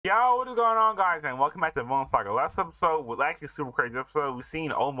What is going on, guys, and welcome back to Vinland Saga. Last episode was actually a super crazy episode. We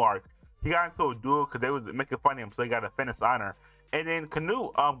seen Omar. He got into a duel because they was making fun of him, so he got to finish honor. And then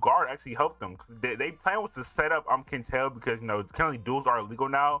Canoe guard actually helped them. They plan was to set up Kintel because currently duels are illegal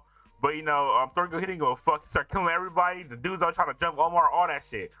now. But Thorgo he didn't go fuck. He started killing everybody. The dudes are trying to jump Omar, all that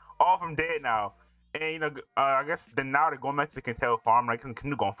shit. All of them dead now. And I guess then now they're going back to the Kintel farm. Like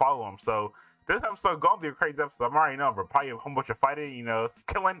Canoe gonna follow him. So this episode gonna be a crazy episode. I'm already know, but probably a whole bunch of fighting,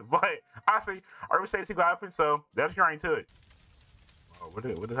 killing. But honestly, I already say it's gonna happen, so that's right into it. Oh, what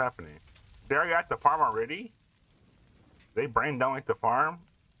is happening? They already at the farm already? They brain down like the farm?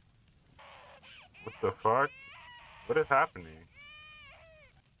 What the fuck? What is happening?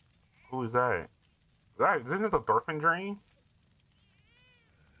 Who is that? Isn't this a dolphin dream?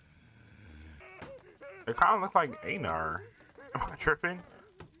 It kind of looks like Einar. Am I tripping?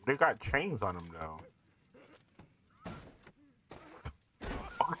 They got chains on him though.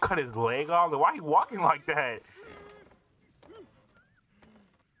 Oh, cut his leg off. Why he walking like that?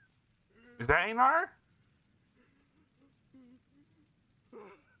 Is that Einar?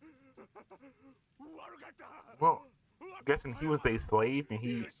 Well, I'm guessing he was a slave and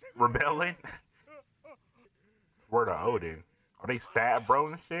he rebelling. Word of Odin. Are they stab bro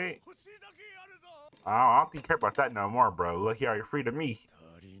and shit? I don't think you care about that no more, bro. Look here, you're free to me.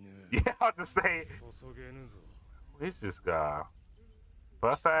 Yeah, I have to say. Who's this guy?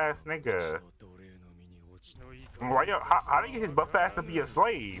 Buff ass nigga. Why how do you get his buff ass to be a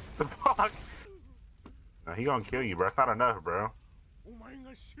slave? The fuck? No, he gonna kill you, bro. It's not enough, bro.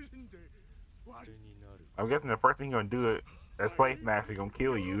 I'm guessing the first thing he gonna do it as slave master, he gonna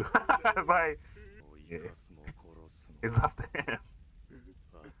kill you. It's like, yeah. It's up to him.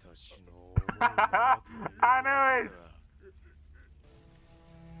 I know it.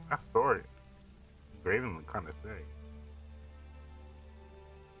 That story. Graven would kind of say.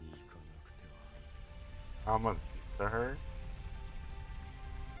 How much to her?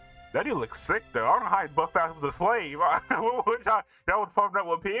 That dude looks sick though. I don't know how he buffed out was a slave. Y'all was pumped up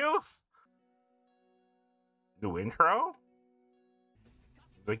with pills? New intro?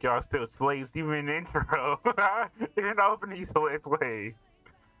 Like y'all still slaves even in the intro. Even open these slaves.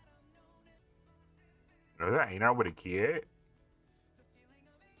 No, that ain't with a kid.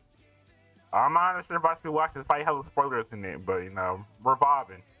 I'm not sure if I should watch this. Probably have spoilers in it, but we're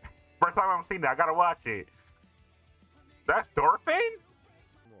vibing. First time I've seen that, I gotta watch it. That's Dorfin?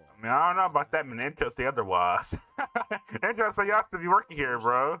 I mean, I don't know about that, man. Intro say otherwise. Intro say y'all still be working here,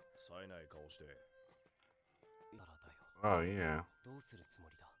 bro. Oh, yeah.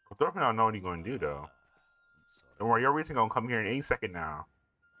 Well, Dorfin don't know what he's gonna do, though. Don't worry, your reason gonna come here in any second now.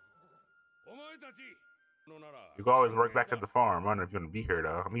 You can always work back at the farm. I don't know if you're gonna be here,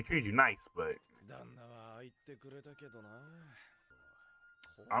 though. I mean, he treated you nice, but...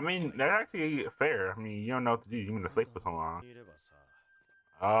 I mean, that's actually fair. I mean, you don't know what to do. You've been asleep for so long.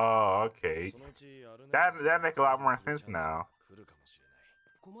 Oh, okay. That makes a lot more sense now.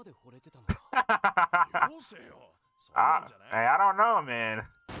 Hey, I don't know, man.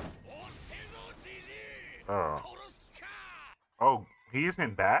 Oh, he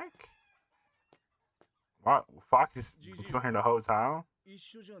isn't back? What? Fox is still here the whole time? You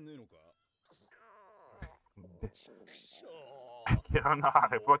don't know how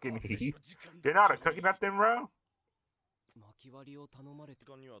to fucking eat. You're not a cooking up them, bro?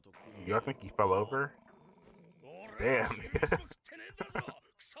 Y'all think he fell over? Damn.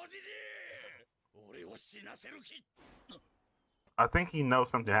 I think he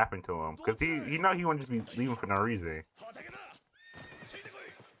knows something happened to him. Because he know he wouldn't just be leaving for no reason.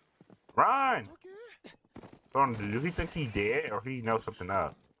 Run! So, do he think he dead or he knows something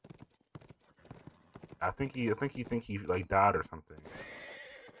up? I think he thinks he like died or something.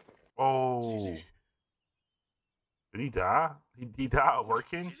 Oh, did he die? He died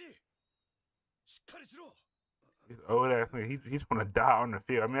working. He's old ass nigga. He just wanna die on the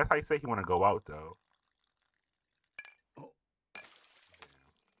field. I mean, that's how you say he wanna go out though.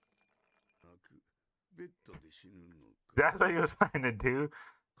 That's what he was trying to do.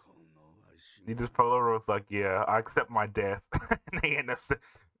 He just pulled over and was like, yeah, I accept my death. And they end up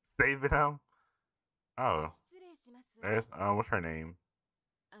saving him. Oh. There's, what's her name?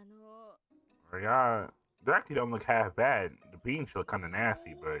 Yeah, they actually don't look half bad. The beans look kind of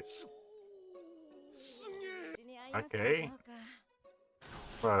nasty, but... Okay.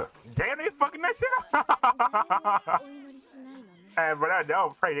 But, damn, they fucking that shit up! Hey, but I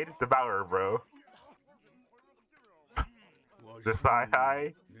don't pray, they just devour her, bro. The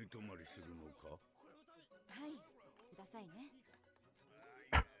side-eye?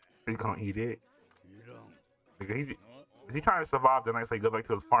 He's gonna eat it. He Is he trying to survive the night so he go back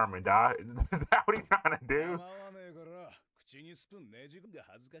to his farm and die? Is that what he's trying to do?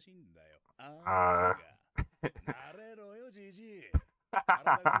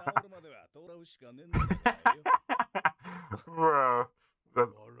 Bro.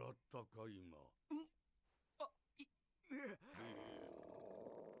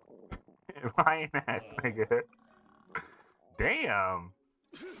 Lying ass nigga. Damn.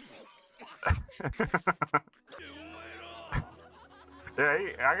 Yeah,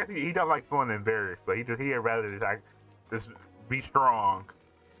 I guess he don't like feeling embarrassed, so he'd rather just be strong.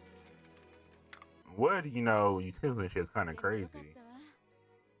 Wood, you know, utility shit's kind of crazy.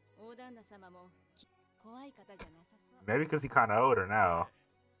 Maybe because he's kind of older now.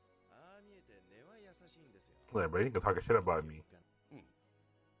 Look, bro, he can talk shit about me.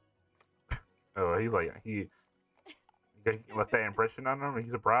 Oh, he's like, he left that impression on him, and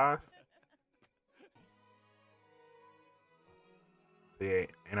he's surprised. Yeah,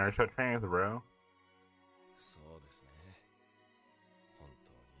 and our show trans, bro.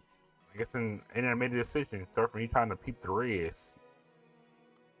 I guess in I made a decision. Start from he trying to peep the rest.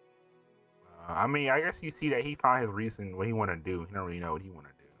 I mean, I guess you see that he found his reason what he want to do. He don't really know what he want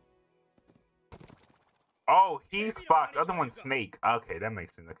to do. Oh, he's fucked. The other one's Snake. Okay, that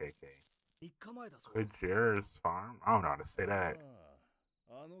makes sense. Okay. Good Cheers Farm. I don't know how to say that.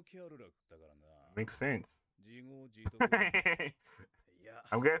 Makes sense.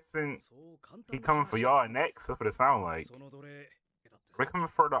 I'm guessing he coming for y'all next. That's what it sounds like. We're coming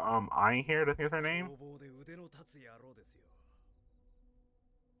for the Iron here. That's her name.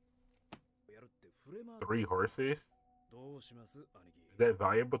 3 horses. Is that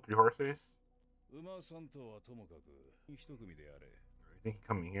valuable? 3 horses. You think he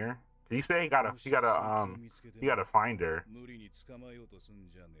coming here? He said he gotta find her.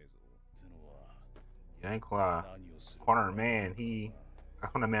 Yankla, corner man.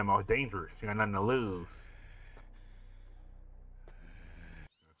 That's when the man most dangerous. He got nothing to lose.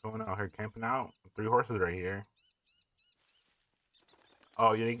 Going out here camping out. 3 horses right here.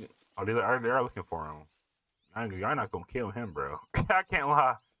 Oh yeah, they're looking for him. Y'all not gonna kill him, bro. I can't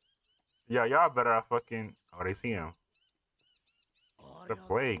lie. Yeah, y'all better fucking. Oh, they see him. The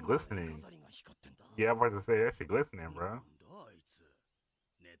plague glistening. Yeah, I'm about to say that shit glistening, bro.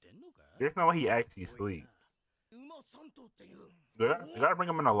 There's no way he actually sleep. You gotta bring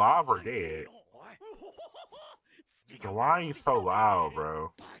him in alive or dead. Why are you so loud,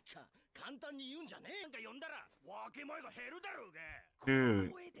 bro?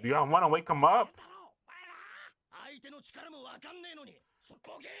 Dude, do y'all want to wake him up?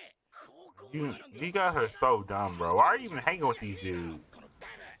 You guys are so dumb, bro. Why are you even hanging with these dudes?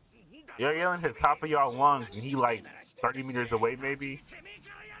 You're yelling at the top of y'all lungs and he like 30 meters away maybe?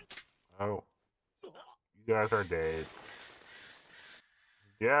 Oh. You guys are dead.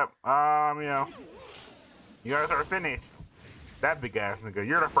 Yep, you know. You guys are finished. That big ass nigga,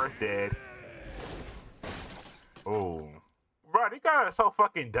 you're the first dead. Oh. Bro, these guys are so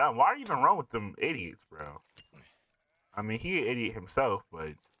fucking dumb. Why are you even wrong with them idiots, bro? I mean, he an idiot himself,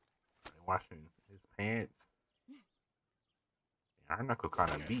 but washing his pants. Yeah, her knuckle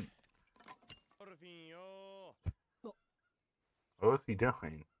kind of beat. What was he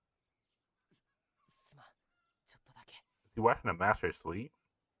doing? Is he watching the master sleep?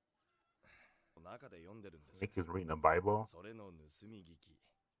 I think he's reading the Bible.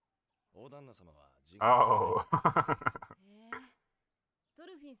 Oh. I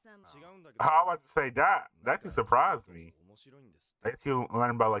was about to say that. That just surprised me. That you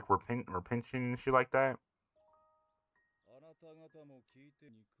learn about like repension and shit like that.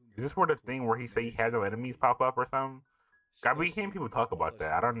 Is this where the thing where he say he had no enemies pop up or something? God, we hearing people talk about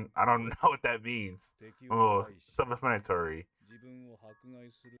that. I don't know what that means. Oh, self-explanatory.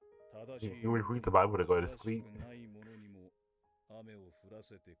 You would read the Bible to go to sleep.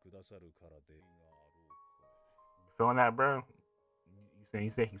 Feeling that, bro?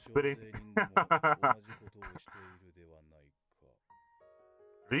 You say he's spitting?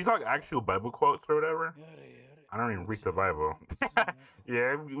 Do you talk actual Bible quotes or whatever? I don't even read the Bible.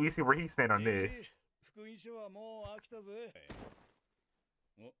 Yeah, we see where he's standing on this.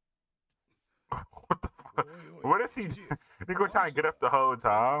 What the fuck? What is he? He gonna try to get up the whole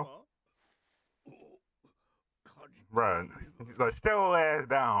time? Bro, like, still ass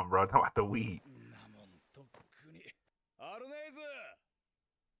down, bro. Talking about the weed.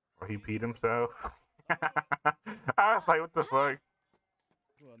 Or he peed himself. I was like, what the fuck?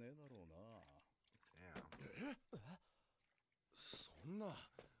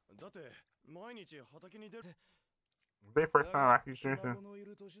 Their first time actually drinking.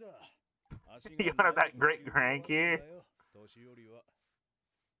 You know that great grandkid? You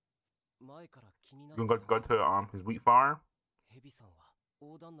gonna go to his wheat farm? He's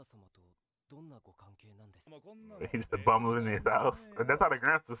just a bum living in his house. That's how the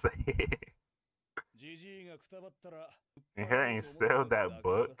grandson say it. And here ain't still that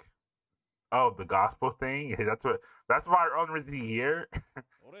book. Oh, the gospel thing. That's why our only reason here.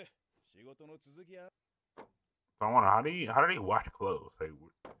 So I wonder how do they wash clothes? Like,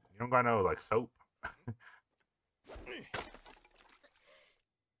 you don't got no like soap.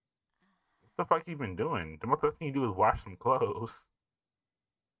 What the fuck you been doing? The most thing you do is wash some clothes.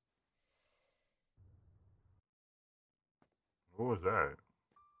 What was that?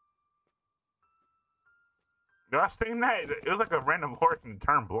 Yo, I seen that. It was like a random horse and it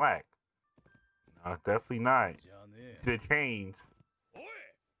turned black. No, definitely not. The chains.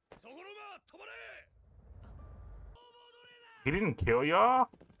 He didn't kill y'all?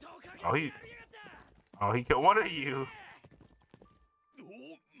 Oh, he killed one of you.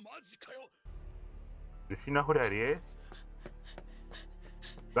 Does she know who that is?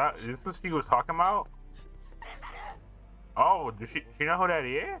 Is this what she was talking about? Oh, does she know who that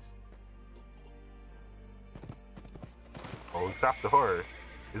is? Oh, he stopped the horse.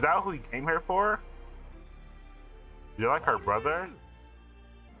 Is that who he came here for? You're like her brother?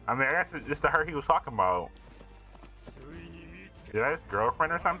 I mean, I guess it's just the her he was talking about. Is that his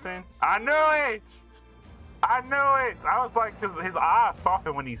girlfriend or something? I knew it! I knew it! I was like, cause his eyes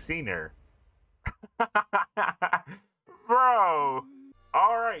softened when he seen her. Bro!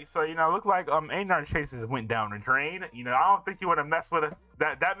 Alright, so, you know, look like Einar chases went down the drain. You know, I don't think you want to mess with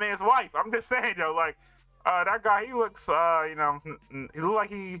that man's wife. I'm just saying, yo, like, that guy, he looks, you know, he look like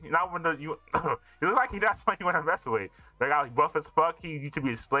he not one of you. He look like he not someone you want to mess with. That guy, like, buff as fuck. He used to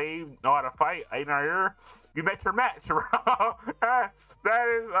be a slave, know how to fight. Einar, you met your match, bro. That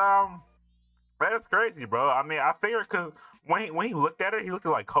is crazy, bro. I mean, I figured because when he looked at her, he looked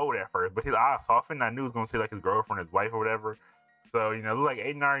like cold at first, but his eyes softened. I knew he was gonna see like his girlfriend, his wife, or whatever. So, you know, look like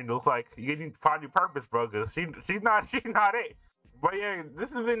Einar, and look like you need to find your purpose, bro. Cause she's not it. But yeah,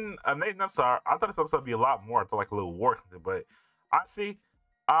 this has been an amazing episode. I thought this episode would be a lot more. I thought like a little war, but I see.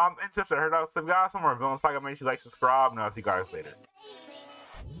 And just I heard out. So if you guys some more Vinland Saga, make sure you like, subscribe, and I'll see you guys later.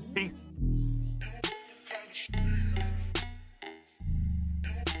 Peace.